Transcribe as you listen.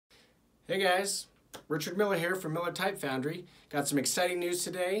Hey guys, Richard Miller here from Miller Type Foundry. Got some exciting news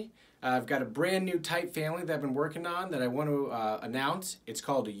today. I've got a brand new type family that I've been working on that I want to announce. It's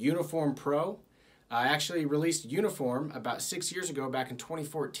called a Uniform Pro. I actually released Uniform about 6 years ago, back in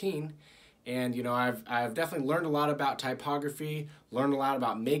 2014. And you know, I've definitely learned a lot about typography, learned a lot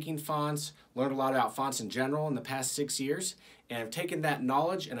about making fonts, learned a lot about fonts in general in the past 6 years. And I've taken that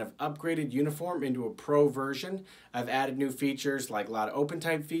knowledge and I've upgraded Uniform into a pro version. I've added new features like a lot of open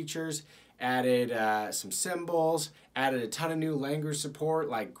type features, added some symbols, added a ton of new language support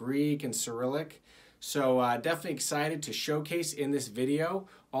like Greek and Cyrillic. So definitely excited to showcase in this video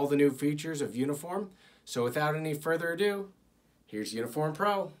all the new features of Uniform. So without any further ado, here's Uniform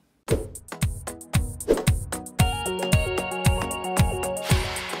Pro.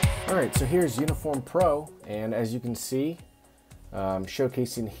 Alright, so here's Uniform Pro, and as you can see,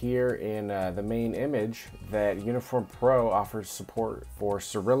 showcasing here in the main image that Uniform Pro offers support for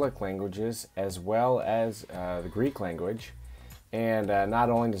Cyrillic languages as well as the Greek language. And not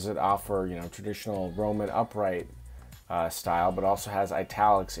only does it offer, you know, traditional Roman upright style, but also has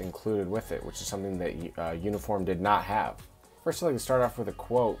italics included with it, which is something that Uniform did not have. First, I'd like to start off with a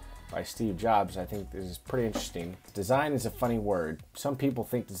quote by Steve Jobs. I think this is pretty interesting. Design is a funny word. Some people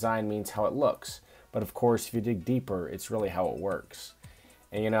think design means how it looks, but of course, if you dig deeper, it's really how it works.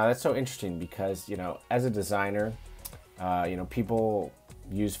 And you know, that's so interesting because, you know, as a designer, you know, people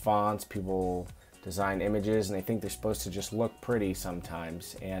use fonts, people design images, and they think they're supposed to just look pretty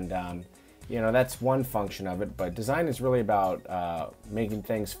sometimes. And you know, that's one function of it, but design is really about making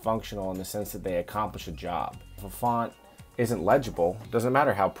things functional in the sense that they accomplish a job. If a font isn't legible, doesn't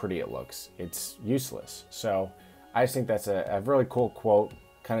matter how pretty it looks, it's useless. So I just think that's a really cool quote.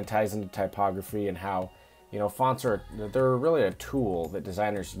 Kind of ties into typography and how, you know, fonts they're really a tool that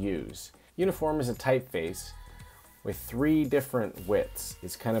designers use. Uniform is a typeface with 3 different widths.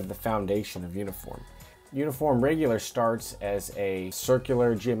 It's kind of the foundation of Uniform. Uniform Regular starts as a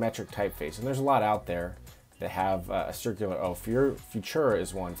circular geometric typeface, and there's a lot out there that have a circular O. Futura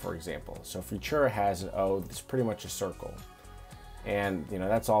is one, for example. So Futura has an O that's pretty much a circle. And you know,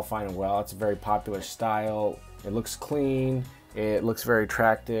 that's all fine and well. It's a very popular style. It looks clean. It looks very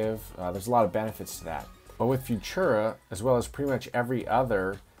attractive. There's a lot of benefits to that. But with Futura, as well as pretty much every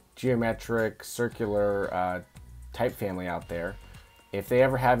other geometric circular type family out there, if they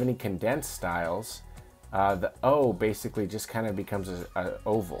ever have any condensed styles, the O basically just kind of becomes an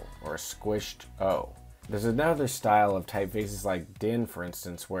oval or a squished O. There's another style of typefaces like DIN, for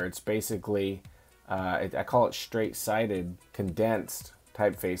instance, where it's basically, I call it straight-sided condensed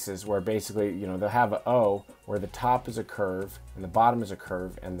typefaces, where basically, you know, they'll have an O where the top is a curve and the bottom is a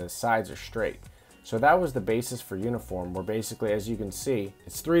curve and the sides are straight. So that was the basis for Uniform, where basically, as you can see,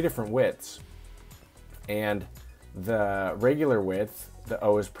 it's 3 different widths. And the regular width, the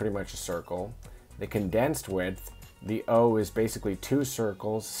O is pretty much a circle. The condensed width, the O is basically 2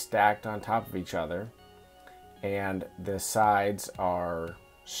 circles stacked on top of each other. And the sides are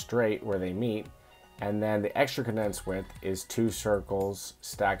straight where they meet. And then the extra condensed width is 2 circles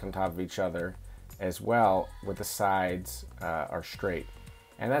stacked on top of each other as well, with the sides are straight.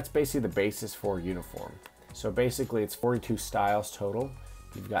 And that's basically the basis for Uniform. So basically it's 42 styles total.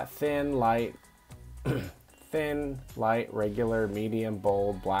 You've got thin, light, thin, light, regular, medium,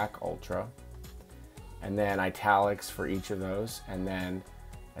 bold, black, ultra. And then italics for each of those. And then,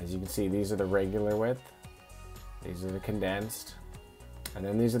 as you can see, these are the regular width. These are the condensed. And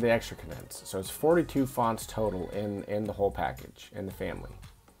then these are the extra condensed. So it's 42 fonts total in the whole package, in the family.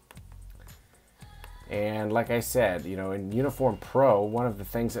 And like I said, you know, in Uniform Pro, one of the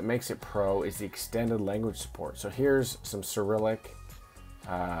things that makes it pro is the extended language support. So here's some Cyrillic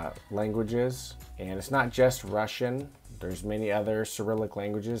languages, and it's not just Russian. There's many other Cyrillic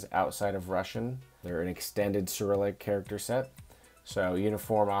languages outside of Russian. They're an extended Cyrillic character set. So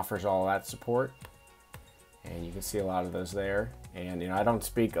Uniform offers all that support. And you can see a lot of those there. And you know, I don't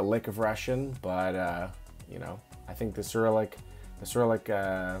speak a lick of Russian, but you know, I think the Cyrillic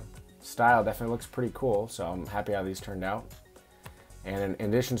style definitely looks pretty cool. So I'm happy how these turned out. And in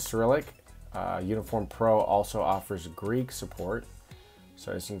addition to Cyrillic, Uniform Pro also offers Greek support.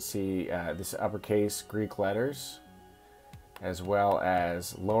 So as you can see, this is uppercase Greek letters, as well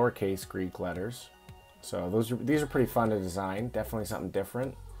as lowercase Greek letters. So these are pretty fun to design. Definitely something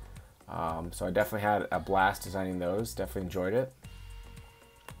different. So I definitely had a blast designing those, definitely enjoyed it.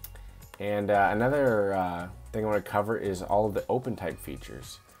 And another thing I want to cover is all of the open type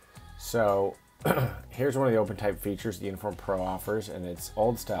features. So here's one of the open type features the Uniform Pro offers, and it's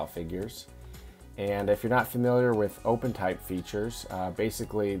old style figures. And if you're not familiar with open type features,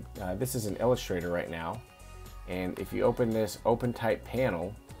 basically this is in Illustrator right now. And if you open this open type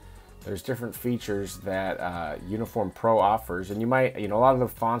panel, there's different features that Uniform Pro offers, and you might, a lot of the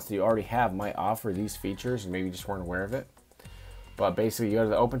fonts that you already have might offer these features and maybe you just weren't aware of it. But basically you go to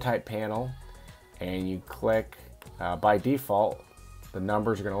the OpenType panel and you click, by default, the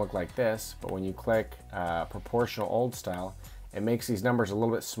numbers are going to look like this, but when you click Proportional Old Style, it makes these numbers a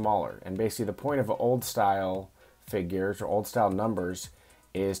little bit smaller. And basically the point of old style figures or old style numbers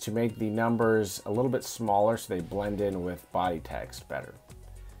is to make the numbers a little bit smaller so they blend in with body text better.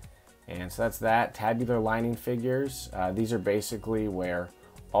 And so that's that. Tabular lining figures. These are basically where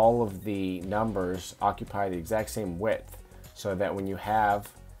all of the numbers occupy the exact same width, so that when you have,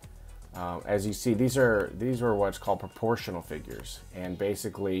 as you see, these are what's called proportional figures. And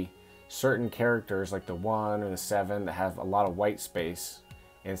basically certain characters like the 1 or the 7 that have a lot of white space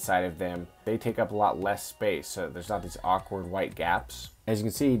inside of them, they take up a lot less space, so there's not these awkward white gaps. As you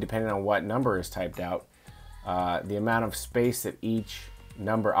can see, depending on what number is typed out, the amount of space that each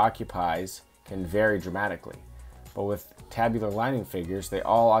number occupies can vary dramatically. But with tabular lining figures, they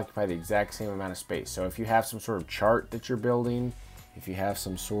all occupy the exact same amount of space. So if you have some sort of chart that you're building, if you have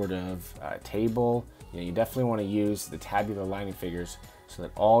some sort of table, you definitely want to use the tabular lining figures so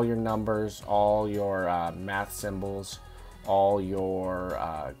that all your numbers, all your math symbols, all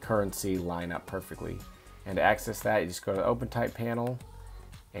your currency line up perfectly. And to access that, you just go to the OpenType panel,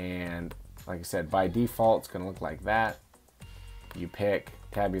 and like I said, by default, it's going to look like that. You pick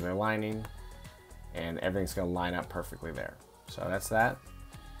tabular lining, and everything's going to line up perfectly there. So that's that.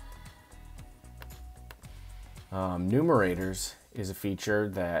 Numerators is a feature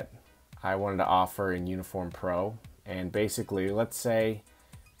that I wanted to offer in Uniform Pro. And basically, let's say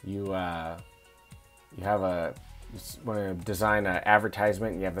you want to design an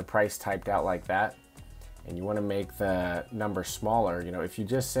advertisement and you have the price typed out like that, and you want to make the number smaller. If you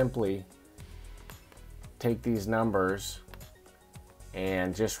just simply take these numbers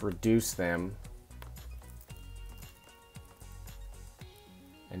and just reduce them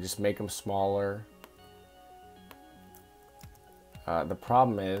and just make them smaller. The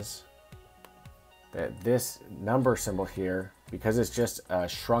problem is that this number symbol here, because it's just a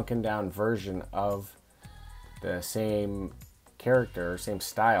shrunken down version of the same character, same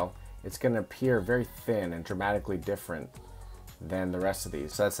style, it's going to appear very thin and dramatically different than the rest of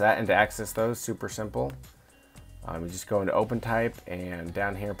these. So that's that. And to access those, super simple. You just go into OpenType, and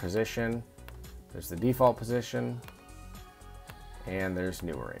down here, position, there's the default position, and there's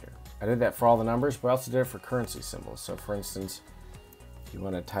numerator. I did that for all the numbers, but I also did it for currency symbols. So for instance, if you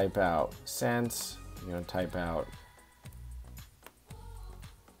want to type out cents, you want to type out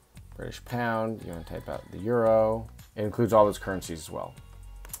British pound, you want to type out the euro. It includes all those currencies as well.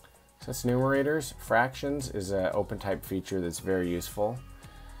 So that's numerators. Fractions is an OpenType feature that's very useful.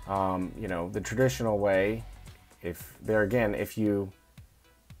 The traditional way, if you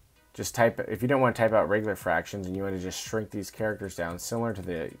don't want to type out regular fractions and you want to just shrink these characters down, similar to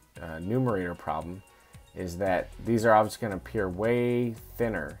the numerator problem, is that these are obviously going to appear way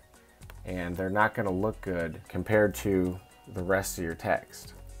thinner and they're not going to look good compared to the rest of your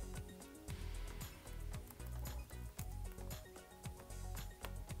text.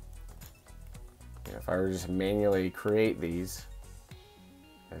 If I were to just manually create these,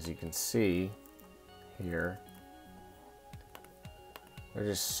 as you can see here, they're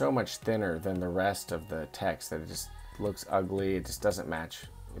just so much thinner than the rest of the text that it just looks ugly. It just doesn't match.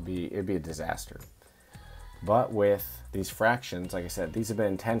 It'd be a disaster. But with these fractions, like I said, these have been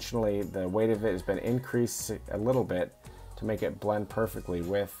intentionally, the weight of it has been increased a little bit to make it blend perfectly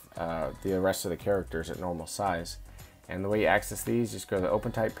with the rest of the characters at normal size. And the way you access these, just go to the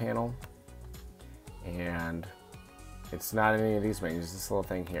OpenType panel, and it's not in any of these menus, this little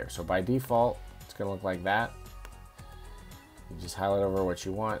thing here. So by default, it's going to look like that. You just highlight over what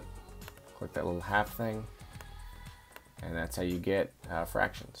you want, click that little half thing, and that's how you get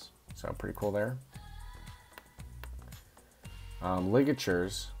fractions. So pretty cool there.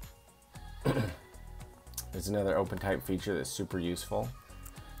 Ligatures is another OpenType feature that's super useful.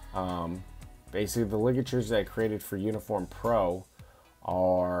 Basically, the ligatures that I created for Uniform Pro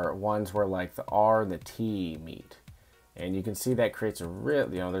are ones where like the R and the T meet, and you can see that creates a real,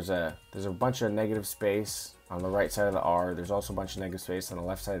 there's a bunch of negative space on the right side of the R. There's also a bunch of negative space on the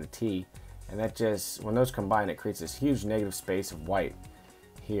left side of the T, and that just, when those combine, it creates this huge negative space of white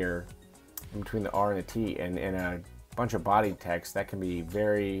here in between the R and the T, and in a bunch of body text that can be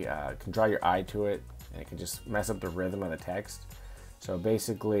very can draw your eye to it, and it can just mess up the rhythm of the text. So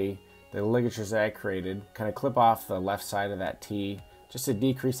basically, the ligatures that I created kind of clip off the left side of that T just to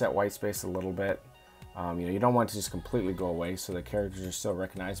decrease that white space a little bit. You don't want it to just completely go away, so the characters are still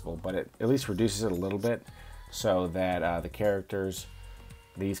recognizable, but it at least reduces it a little bit so that the characters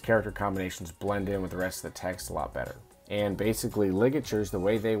these character combinations blend in with the rest of the text a lot better. And basically ligatures, the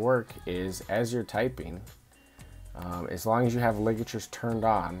way they work is as you're typing, as long as you have ligatures turned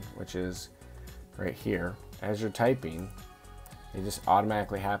on, which is right here, as you're typing, they just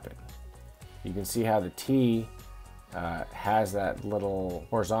automatically happen. You can see how the T has that little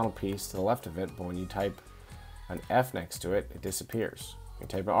horizontal piece to the left of it, but when you type an F next to it, it disappears. You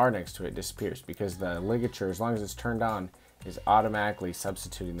type an R next to it, it disappears, because the ligature, as long as it's turned on, is automatically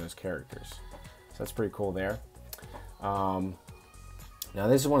substituting those characters. So that's pretty cool there. Now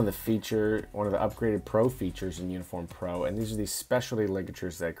this is one of the upgraded Pro features in Uniform Pro, and these are these specialty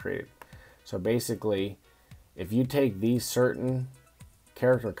ligatures that I created. So basically, if you take these certain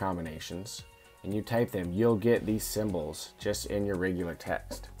character combinations and you type them, you'll get these symbols just in your regular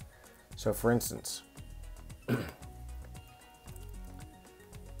text. So for instance,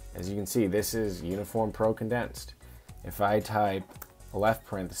 as you can see, this is Uniform Pro condensed. If I type left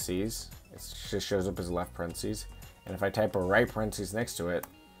parentheses, it just shows up as left parentheses. And if I type a right parentheses next to it,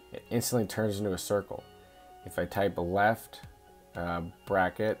 it instantly turns into a circle. If I type a left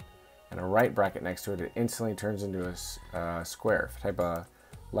bracket and a right bracket next to it, it instantly turns into a square. If I type a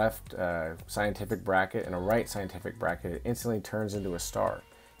left scientific bracket and a right scientific bracket, it instantly turns into a star.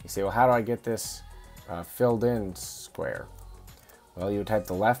 You say, well, how do I get this filled in square? Well, you would type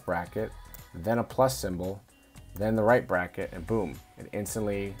the left bracket, then a plus symbol, then the right bracket, and boom, it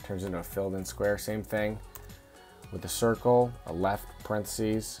instantly turns into a filled in square. Same thing with a circle, a left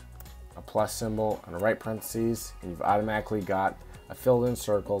parentheses, a plus symbol, and a right parentheses, and you've automatically got a filled in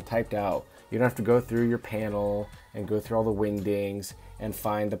circle typed out. You don't have to go through your panel and go through all the wingdings and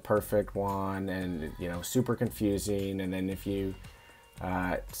find the perfect one, and super confusing. And then if you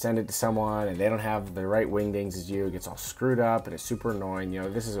send it to someone and they don't have the right wingdings as you, it gets all screwed up and it's super annoying.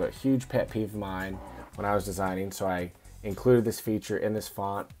 This is a huge pet peeve of mine when I was designing, so I included this feature in this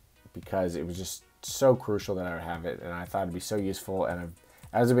font because it was just so crucial that I would have it, and I thought it'd be so useful, and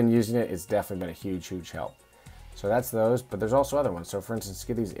as I've been using it, it's definitely been a huge help. So that's those, but there's also other ones. So for instance, to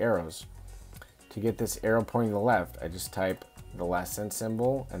get these arrows, to get this arrow pointing to the left, I just type the less than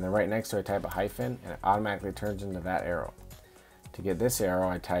symbol, and then right next to it I type a hyphen, and it automatically turns into that arrow. To get this arrow,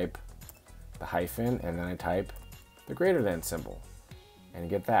 I type the hyphen, and then I type the greater than symbol, and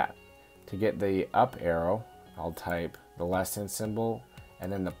get that. To get the up arrow, I'll type the less than symbol,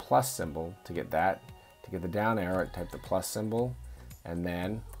 and then the plus symbol to get that. To get the down arrow, I type the plus symbol, and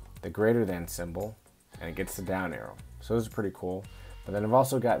then the greater than symbol, and it gets the down arrow. So those are pretty cool. But then I've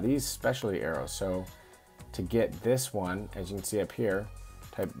also got these specialty arrows. So to get this one, as you can see up here,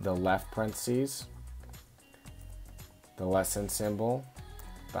 type the left parentheses, the less than symbol,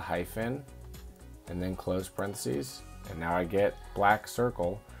 the hyphen, and then close parentheses. And now I get black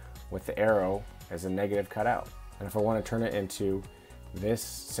circle with the arrow as a negative cut out. And if I want to turn it into this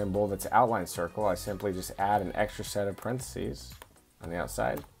symbol that's outline circle, I simply just add an extra set of parentheses on the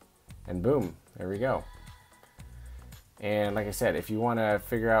outside, and boom, there we go. And like I said, if you want to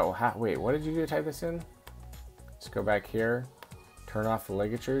figure out, well, wait, what did you do to type this in? Just go back here, turn off the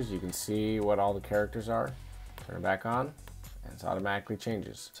ligatures, you can see what all the characters are, turn it back on, and it automatically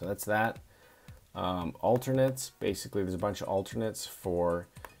changes. So that's that. Alternates, basically there's a bunch of alternates for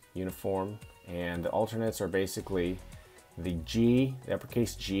Uniform, and the alternates are basically the G, the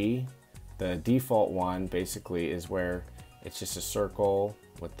uppercase G. The default one basically is where it's just a circle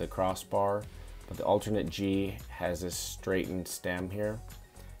with the crossbar, but the alternate G has this straightened stem here.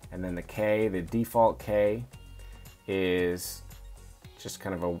 And then the K, the default K is just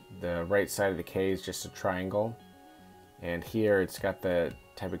kind of the right side of the K is just a triangle. And here it's got the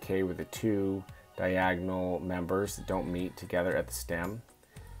type of K with the two diagonal members that don't meet together at the stem.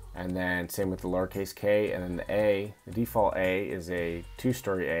 And then same with the lowercase k, and then the A, the default A is a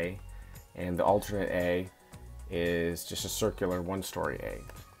two-story A, and the alternate A is just a circular one-story A.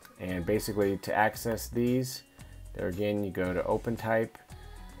 And basically to access these, there again you go to Open Type,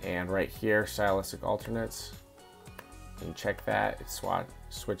 and right here, stylistic alternates, and you check that, it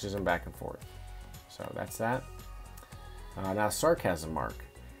switches them back and forth. So that's that. Now sarcasm mark.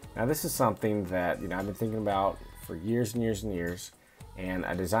 Now this is something that I've been thinking about for years and years and years. And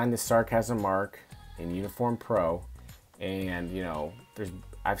I designed this sarcasm mark in Uniform Pro, and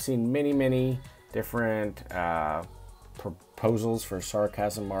I've seen many different proposals for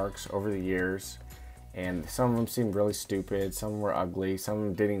sarcasm marks over the years, and some of them seemed really stupid, some were ugly, some of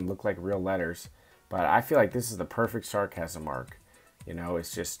them didn't even look like real letters. But I feel like this is the perfect sarcasm mark.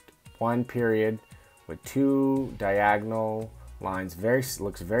 It's just one period with two diagonal lines,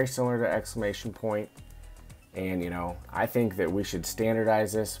 looks very similar to exclamation point. And I think that we should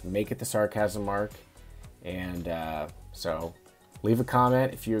standardize this, make it the sarcasm mark, and so leave a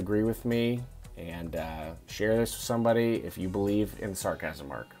comment if you agree with me, and share this with somebody if you believe in the sarcasm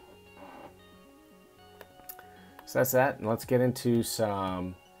mark. So that's that, and let's get into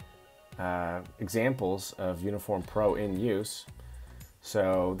some examples of Uniform Pro in use.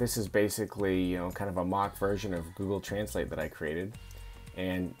 So this is basically, kind of a mock version of Google Translate that I created.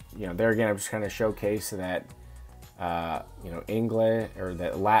 And, there again, I'm just trying to showcase that, English, or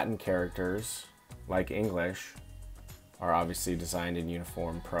that Latin characters, like English, are obviously designed in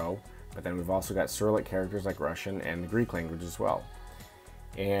Uniform Pro. But then we've also got Cyrillic characters like Russian and the Greek language as well.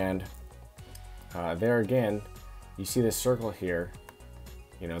 And there again, you see this circle here,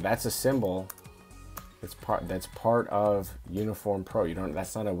 that's a symbol. That's part of Uniform Pro.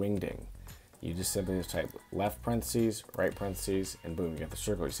 That's not a wingding. You just simply just type left parentheses, right parentheses, and boom, you get the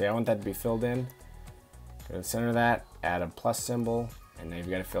circle. You say, I want that to be filled in. Go to the center of that, add a plus symbol, and now you've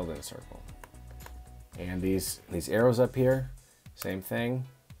got a filled in circle. And these arrows up here, same thing.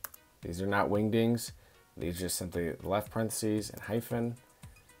 These are not wingdings. These are just simply left parentheses and hyphen.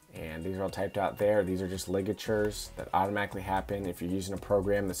 And these are all typed out there. These are just ligatures that automatically happen if you're using a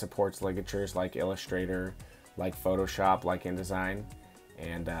program that supports ligatures like Illustrator, like Photoshop, like InDesign.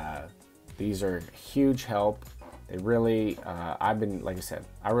 And these are huge help. They really, like I said,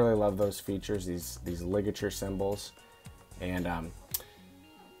 I really love those features, these ligature symbols. And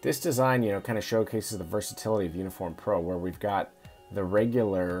this design, kind of showcases the versatility of Uniform Pro, where we've got the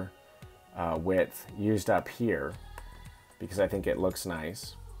regular width used up here because I think it looks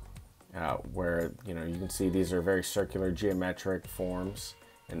nice. Where you can see these are very circular geometric forms,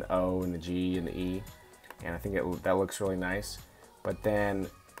 and the O and the G and the E, and I think that looks really nice. But then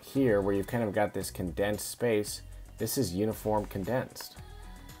here, where you've kind of got this condensed space, this is Uniform Condensed,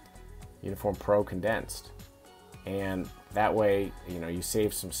 Uniform Pro Condensed, and that way you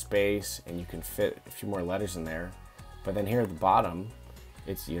save some space and you can fit a few more letters in there. But then here at the bottom,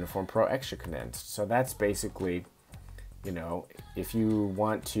 it's Uniform Pro Extra Condensed. So that's basically, if you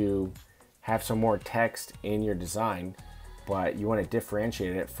want to have some more text in your design, but you want to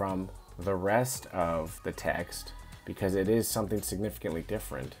differentiate it from the rest of the text because it is something significantly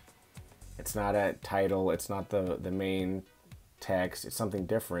different. It's not a title, it's not the main text, it's something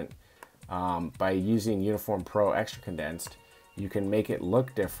different. By using Uniform Pro Extra Condensed, you can make it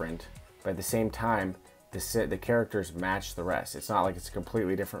look different, but at the same time, the characters match the rest. It's not like it's a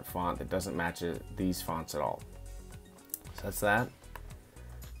completely different font that doesn't match these fonts at all. So that's that.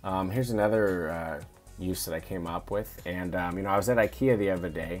 Here's another use that I came up with, and I was at IKEA the other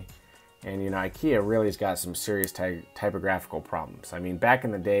day, and IKEA really has got some serious typographical problems. I mean, back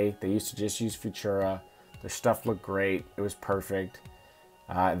in the day, they used to just use Futura. Their stuff looked great. It was perfect.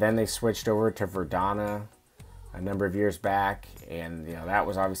 Then they switched over to Verdana a number of years back, and that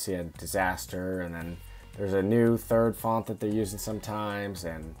was obviously a disaster. And then there's a new third font that they're using sometimes,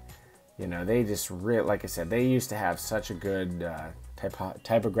 and they just really, like I said, they used to have such a good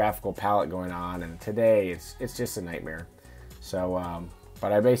typographical palette going on, and today it's just a nightmare. So,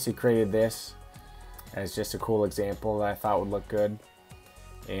 but I basically created this as just a cool example that I thought would look good.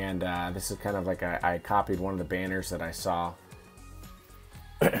 And this is kind of like I copied one of the banners that I saw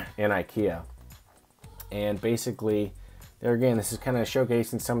in IKEA. And basically, there again, this is kind of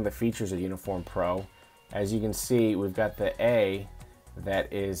showcasing some of the features of Uniform Pro. As you can see, we've got the A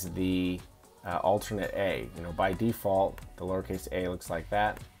that is the alternate A. By default, the lowercase a looks like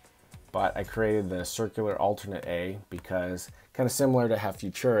that. But I created the circular alternate A because, kind of similar to how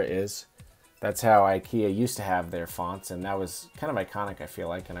Futura is, that's how IKEA used to have their fonts, and that was kind of iconic, I feel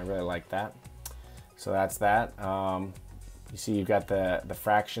like, and I really like that. So that's that. You see you've got the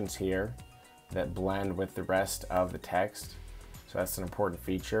fractions here that blend with the rest of the text. So that's an important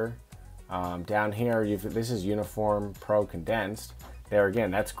feature. Down here, this is Uniform Pro Condensed. There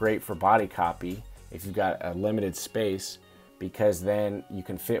again, that's great for body copy if you've got a limited space, because then you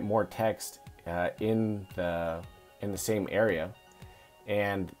can fit more text in the same area.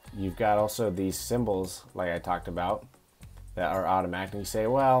 And you've got also these symbols, like I talked about, that are automatic. And you say,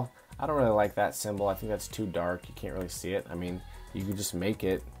 well, I don't really like that symbol. I think that's too dark. You can't really see it. I mean, you can just make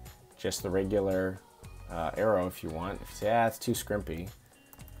it just the regular arrow if you want. If you say, it's too scrimpy,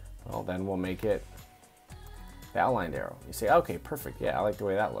 well, then we'll make it the outlined arrow. You say, okay, perfect. Yeah, I like the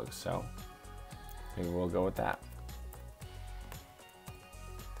way that looks. So maybe we'll go with that.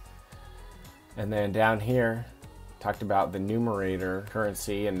 And then down here, talked about the numerator,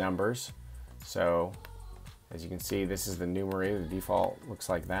 currency, and numbers. So as you can see, this is the numerator. The default looks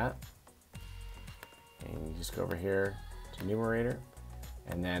like that. And you just go over here to numerator,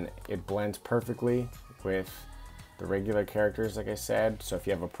 and then it blends perfectly with the regular characters, like I said. So if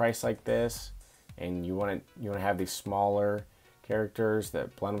you have a price like this and you want to have these smaller characters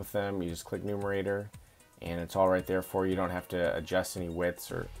that blend with them. You just click numerator and it's all right there for you. You don't have to adjust any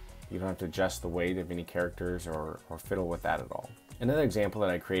widths, or you don't have to adjust the weight of any characters or fiddle with that at all. Another example that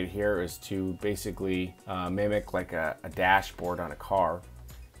I created here is to basically mimic like a dashboard on a car.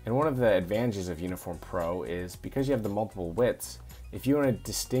 And one of the advantages of Uniform Pro is because you have the multiple widths, if you want to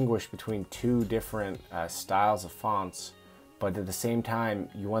distinguish between two different styles of fonts, but at the same time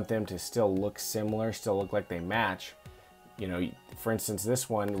you want them to still look similar, still look like they match, you know, for instance, this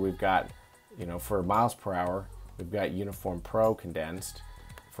one we've got, you know, for miles per hour, we've got Uniform Pro condensed.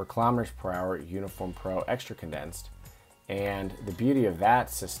 For kilometers per hour, Uniform Pro extra condensed. And the beauty of that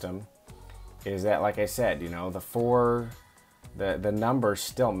system is that, like I said, you know, the numbers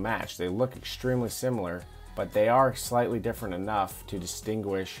still match. They look extremely similar, but they are slightly different enough to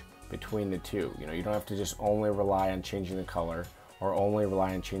distinguish between the two. You know, you don't have to just only rely on changing the color or only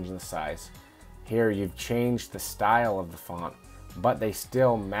rely on changing the size. Here you've changed the style of the font, but they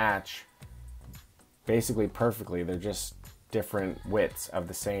still match basically perfectly. They're just different widths of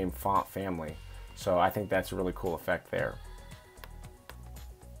the same font family. So I think that's a really cool effect there.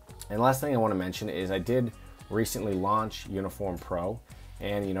 And the last thing I want to mention is I did recently launch Uniform Pro,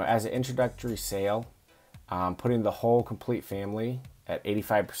 and you know, as an introductory sale, putting the whole complete family at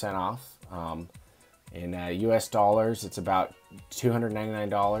 85% off. In US dollars, it's about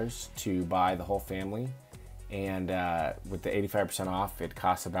 $299 to buy the whole family, and with the 85% off, it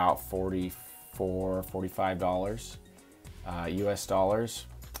costs about $45 US dollars.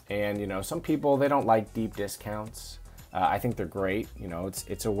 And you know, some people, they don't like deep discounts. I think they're great. You know,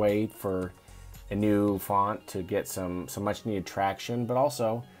 it's a way for a new font to get some much needed traction, but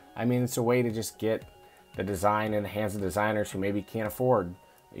also, I mean, it's a way to just get the design in the hands of designers who maybe can't afford,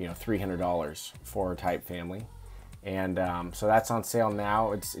 you know, $300 for a type family. And so that's on sale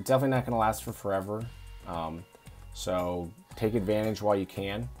now. It's definitely not going to last for forever. So take advantage while you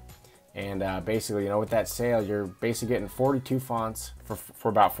can. And basically, you know, with that sale, you're basically getting 42 fonts for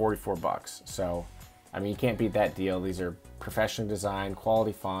about 44 bucks. So, I mean, you can't beat that deal. These are professionally designed,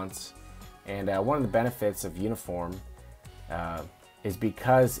 quality fonts. And one of the benefits of Uniform is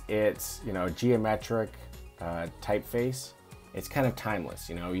because it's, you know, geometric typeface, it's kind of timeless.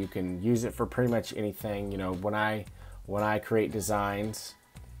 You know, you can use it for pretty much anything. You know, when I create designs,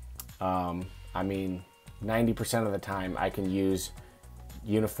 I mean, 90% of the time I can use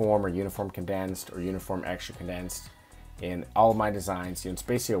Uniform or Uniform Condensed or Uniform Extra Condensed in all of my designs. You know, it's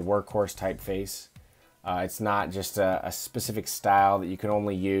basically a workhorse typeface. It's not just a specific style that you can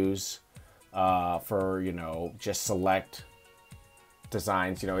only use for, you know, just select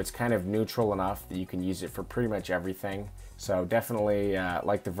designs. You know, it's kind of neutral enough that you can use it for pretty much everything. So definitely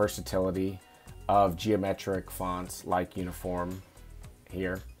like the versatility of geometric fonts like Uniform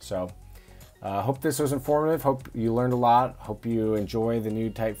here. So hope this was informative. Hope you learned a lot. Hope you enjoy the new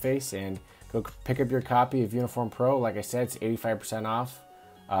typeface, and go pick up your copy of Uniform Pro. Like I said, it's 85% off.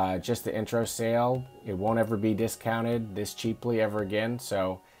 Just the intro sale. It won't ever be discounted this cheaply ever again.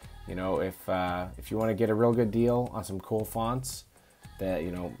 So, you know, if you want to get a real good deal on some cool fonts that,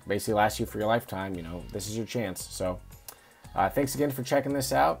 you know, basically last you for your lifetime, you know, this is your chance. So thanks again for checking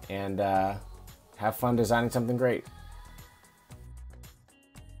this out, and have fun designing something great.